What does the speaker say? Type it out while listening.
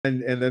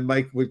And then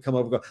Mike would come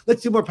over and go,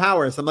 let's do more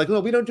powers. I'm like,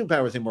 no, we don't do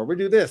powers anymore. We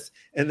do this.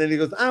 And then he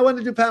goes, I want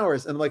to do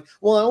powers. And I'm like,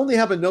 well, I only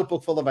have a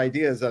notebook full of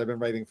ideas that I've been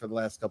writing for the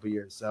last couple of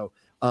years. So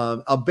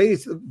I'll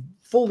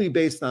fully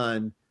based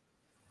on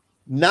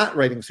not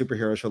writing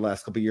superheroes for the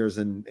last couple of years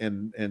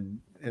and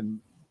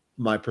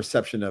my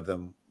perception of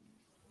them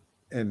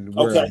and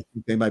where I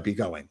think they might be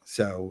going.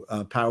 So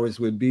powers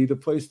would be the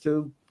place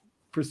to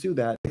pursue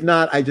that. If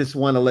not, I just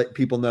want to let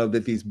people know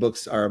that these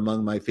books are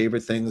among my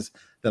favorite things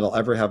that I'll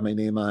ever have my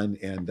name on,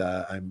 and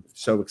I'm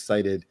so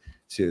excited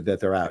that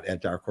they're out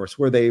at Dark Horse,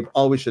 where they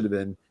always should have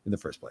been in the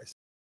first place.